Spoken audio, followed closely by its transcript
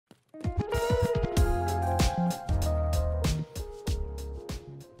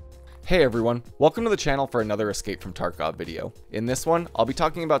Hey everyone, welcome to the channel for another Escape from Tarkov video. In this one, I'll be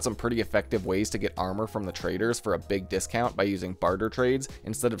talking about some pretty effective ways to get armor from the traders for a big discount by using barter trades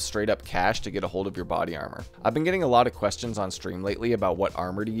instead of straight up cash to get a hold of your body armor. I've been getting a lot of questions on stream lately about what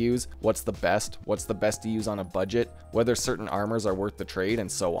armor to use, what's the best to use on a budget, whether certain armors are worth the trade,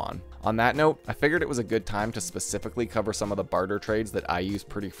 and so on. On that note, I figured it was a good time to specifically cover some of the barter trades that I use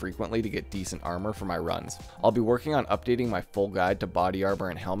pretty frequently to get decent armor for my runs. I'll be working on updating my full guide to body armor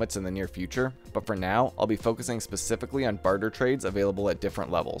and helmets in the near future, but for now, I'll be focusing specifically on barter trades available at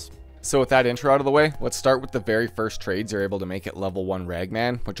different levels. So with that intro out of the way, let's start with the very first trades you're able to make at level 1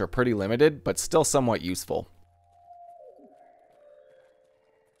 Ragman, which are pretty limited, but still somewhat useful.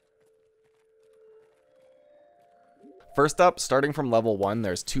 First up, starting from level 1,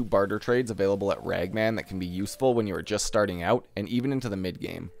 there's 2 barter trades available at Ragman that can be useful when you are just starting out and even into the mid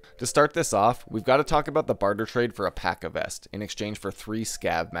game. To start this off, we've got to talk about the barter trade for a P.A.K.A. vest in exchange for 3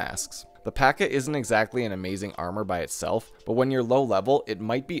 scav masks. The P.A.K.A. isn't exactly an amazing armor by itself, but when you're low level, it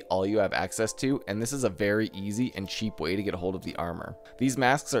might be all you have access to, and this is a very easy and cheap way to get a hold of the armor. These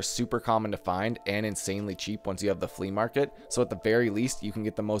masks are super common to find and insanely cheap once you have the flea market, so at the very least, you can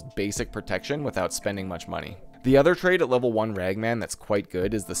get the most basic protection without spending much money. The other trade at level 1 Ragman that's quite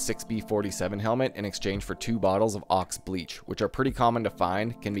good is the 6B47 helmet in exchange for 2 bottles of Ox Bleach, which are pretty common to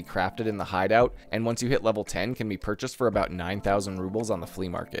find, can be crafted in the hideout, and once you hit level 10 can be purchased for about 9,000 rubles on the flea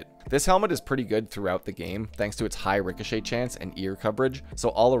market. This helmet is pretty good throughout the game thanks to its high ricochet chance and ear coverage, so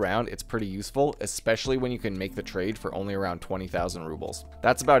all around it's pretty useful, especially when you can make the trade for only around 20,000 rubles.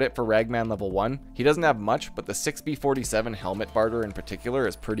 That's about it for Ragman level 1. He doesn't have much, but the 6B47 helmet barter in particular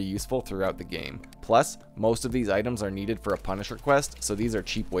is pretty useful throughout the game. Plus, most of these items are needed for a Punisher quest, so these are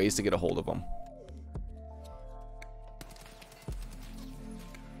cheap ways to get a hold of them.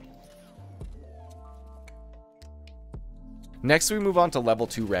 Next we move on to level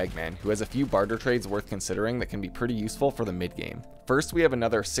 2 Ragman, who has a few barter trades worth considering that can be pretty useful for the mid game. First we have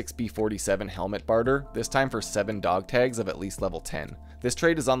another 6B47 helmet barter, this time for 7 dog tags of at least level 10. This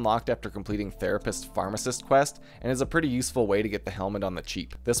trade is unlocked after completing Therapist Pharmacist quest, and is a pretty useful way to get the helmet on the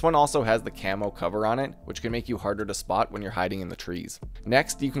cheap. This one also has the camo cover on it, which can make you harder to spot when you're hiding in the trees.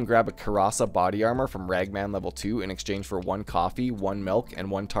 Next, you can grab a Karasa body armor from Ragman level 2 in exchange for 1 coffee, 1 milk, and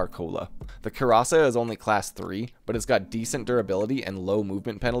 1 Tarkola. The Karasa is only class 3, but it's got decent durability and low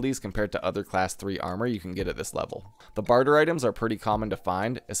movement penalties compared to other class 3 armor you can get at this level. The barter items are pretty common to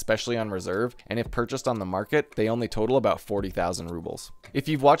find, especially on reserve, and if purchased on the market, they only total about 40,000 rubles. If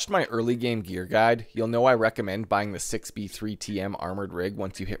you've watched my early game gear guide, you'll know I recommend buying the 6B3TM armored rig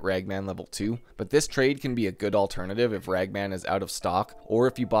once you hit Ragman level 2, but this trade can be a good alternative if Ragman is out of stock, or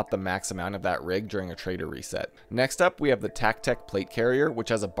if you bought the max amount of that rig during a trader reset. Next up, we have the TacTech plate carrier, which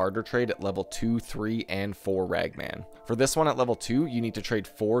has a barter trade at level 2, 3, and 4 Ragman. For this one at level 2, you need to trade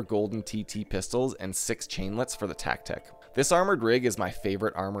 4 golden TT pistols and 6 chainlets for the TacTech. This armored rig is my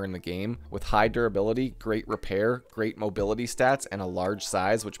favorite armor in the game, with high durability, great repair, great mobility stats, and a large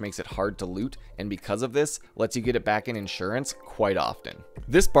size which makes it hard to loot, and because of this, lets you get it back in insurance quite often.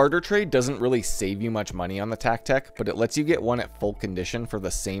 This barter trade doesn't really save you much money on the TacTech, but it lets you get one at full condition for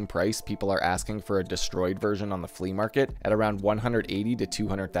the same price people are asking for a destroyed version on the flea market at around 180 to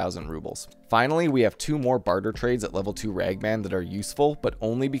 200,000 rubles. Finally, we have 2 more barter trades at level 2 Ragman that are useful, but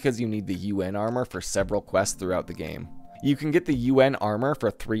only because you need the UN armor for several quests throughout the game. You can get the UN armor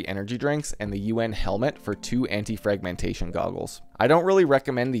for 3 energy drinks and the UN helmet for 2 anti-fragmentation goggles. I don't really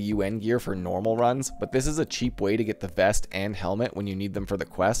recommend the UN gear for normal runs, but this is a cheap way to get the vest and helmet when you need them for the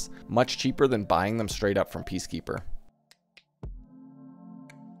quests, much cheaper than buying them straight up from Peacekeeper.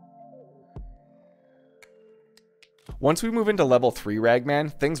 Once we move into level 3 Ragman,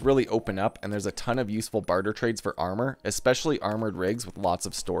 things really open up and there's a ton of useful barter trades for armor, especially armored rigs with lots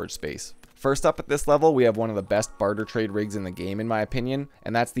of storage space. First up at this level, we have one of the best barter trade rigs in the game in my opinion,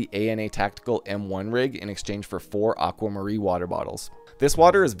 and that's the ANA Tactical M1 rig in exchange for 4 Aquamarine water bottles. This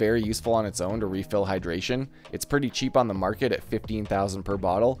water is very useful on its own to refill hydration. It's pretty cheap on the market at 15,000 per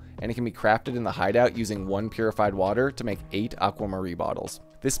bottle, and it can be crafted in the hideout using 1 purified water to make 8 Aquamarine bottles.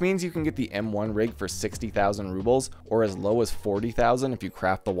 This means you can get the M1 rig for 60,000 rubles, or as low as 40,000 if you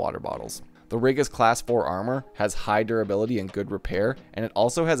craft the water bottles. The rig is class 4 armor, has high durability and good repair, and it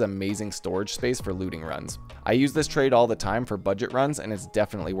also has amazing storage space for looting runs. I use this trade all the time for budget runs, and it's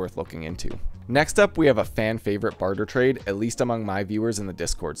definitely worth looking into. Next up, we have a fan favorite barter trade, at least among my viewers in the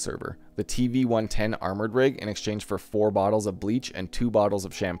Discord server. The TV110 armored rig in exchange for 4 bottles of bleach and 2 bottles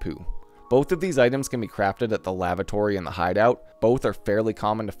of shampoo. Both of these items can be crafted at the lavatory and the hideout. Both are fairly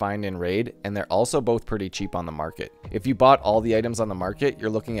common to find in raid, and they're also both pretty cheap on the market. If you bought all the items on the market, you're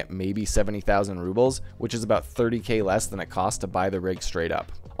looking at maybe 70,000 rubles, which is about 30k less than it costs to buy the rig straight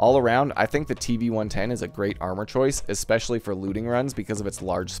up. All around, I think the TV110 is a great armor choice, especially for looting runs because of its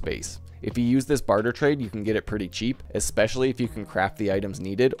large space. If you use this barter trade, you can get it pretty cheap, especially if you can craft the items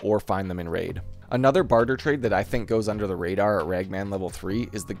needed or find them in raid. Another barter trade that I think goes under the radar at Ragman level 3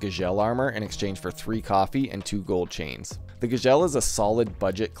 is the Gazelle armor in exchange for 3 coffee and 2 gold chains. The Gazelle is a solid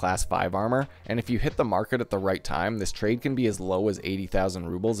budget class 5 armor, and if you hit the market at the right time, this trade can be as low as 80,000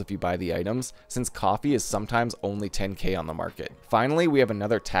 rubles if you buy the items, since coffee is sometimes only 10k on the market. Finally, we have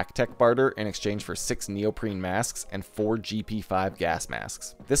another Tech barter in exchange for 6 neoprene masks and 4 GP5 gas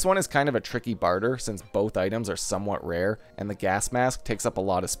masks. This one is kind of a tricky barter since both items are somewhat rare, and the gas mask takes up a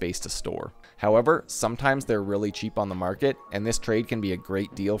lot of space to store. However, sometimes they're really cheap on the market, and this trade can be a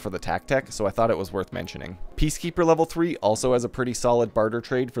great deal for the Tech, so I thought it was worth mentioning. Peacekeeper level 3 also has a pretty solid barter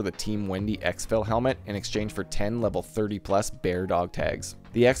trade for the Team Wendy Exfil helmet in exchange for 10 level 30 plus bear dog tags.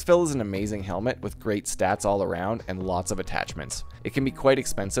 The Exfil is an amazing helmet with great stats all around and lots of attachments. It can be quite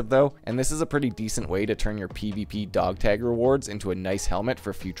expensive though, and this is a pretty decent way to turn your PvP dog tag rewards into a nice helmet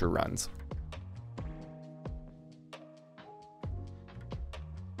for future runs.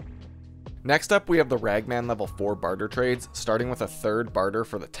 Next up, we have the Ragman level 4 barter trades, starting with a third barter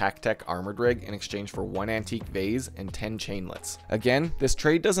for the Tech armored rig in exchange for 1 antique vase and 10 chainlets. Again, this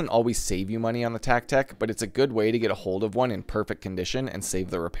trade doesn't always save you money on the Tech, but it's a good way to get a hold of one in perfect condition and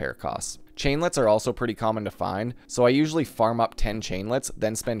save the repair costs. Chainlets are also pretty common to find, so I usually farm up 10 chainlets,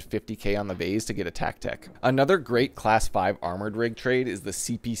 then spend 50k on the vase to get a Tech. Another great class 5 armored rig trade is the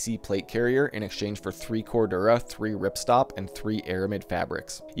CPC plate carrier in exchange for 3 Cordura, 3 Ripstop, and 3 Aramid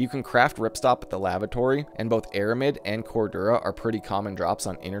fabrics. You can craft Ripstop at the lavatory, and both Aramid and Cordura are pretty common drops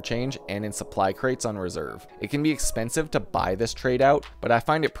on interchange and in supply crates on reserve. It can be expensive to buy this trade out, but I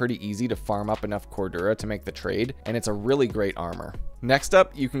find it pretty easy to farm up enough Cordura to make the trade, and it's a really great armor. Next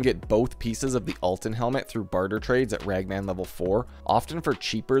up, you can get both pieces of the Alton helmet through barter trades at Ragman level 4, often for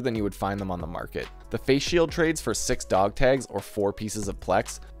cheaper than you would find them on the market. The face shield trades for 6 dog tags or 4 pieces of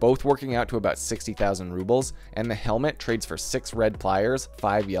Plex, both working out to about 60,000 rubles, and the helmet trades for 6 red pliers,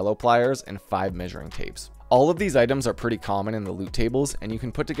 5 yellow pliers, and 5 measuring tapes. All of these items are pretty common in the loot tables, and you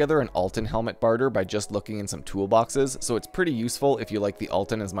can put together an Alton helmet barter by just looking in some toolboxes, so it's pretty useful if you like the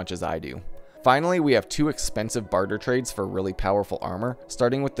Alton as much as I do. Finally, we have 2 expensive barter trades for really powerful armor,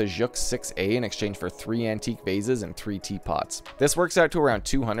 starting with the Juk 6A in exchange for 3 antique vases and 3 teapots. This works out to around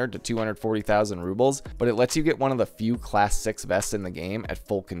 200 to 240,000 rubles, but it lets you get one of the few class 6 vests in the game at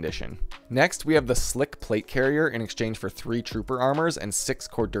full condition. Next, we have the Slick plate carrier in exchange for 3 trooper armors and 6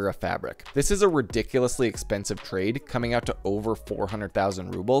 Cordura fabric. This is a ridiculously expensive trade, coming out to over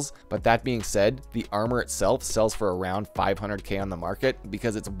 400,000 rubles, but that being said, the armor itself sells for around 500k on the market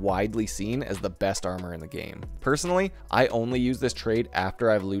because it's widely seen as the best armor in the game. Personally, I only use this trade after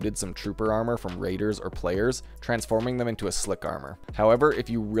I've looted some trooper armor from raiders or players, transforming them into a slick armor. However, if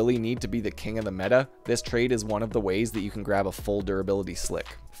you really need to be the king of the meta, this trade is one of the ways that you can grab a full durability slick.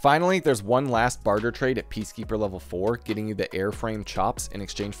 Finally, there's one last barter trade at Peacekeeper level 4, getting you the airframe chops in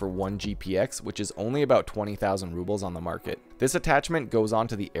exchange for 1 GPX, which is only about 20,000 rubles on the market. This attachment goes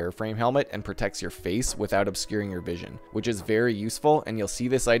onto the airframe helmet and protects your face without obscuring your vision, which is very useful, and you'll see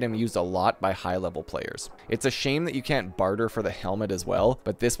this item used a lot by high level players. It's a shame that you can't barter for the helmet as well,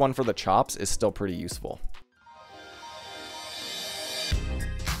 but this one for the chops is still pretty useful.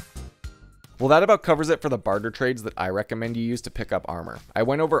 Well, that about covers it for the barter trades that I recommend you use to pick up armor. I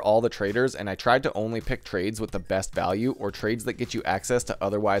went over all the traders and I tried to only pick trades with the best value or trades that get you access to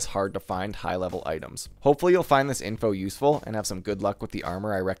otherwise hard to find high level items. Hopefully you'll find this info useful and have some good luck with the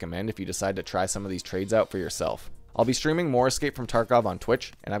armor I recommend if you decide to try some of these trades out for yourself. I'll be streaming more Escape from Tarkov on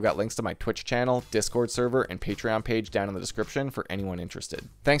Twitch, and I've got links to my Twitch channel, Discord server, and Patreon page down in the description for anyone interested.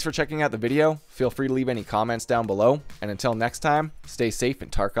 Thanks for checking out the video, feel free to leave any comments down below, and until next time, stay safe in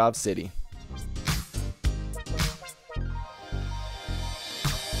Tarkov City.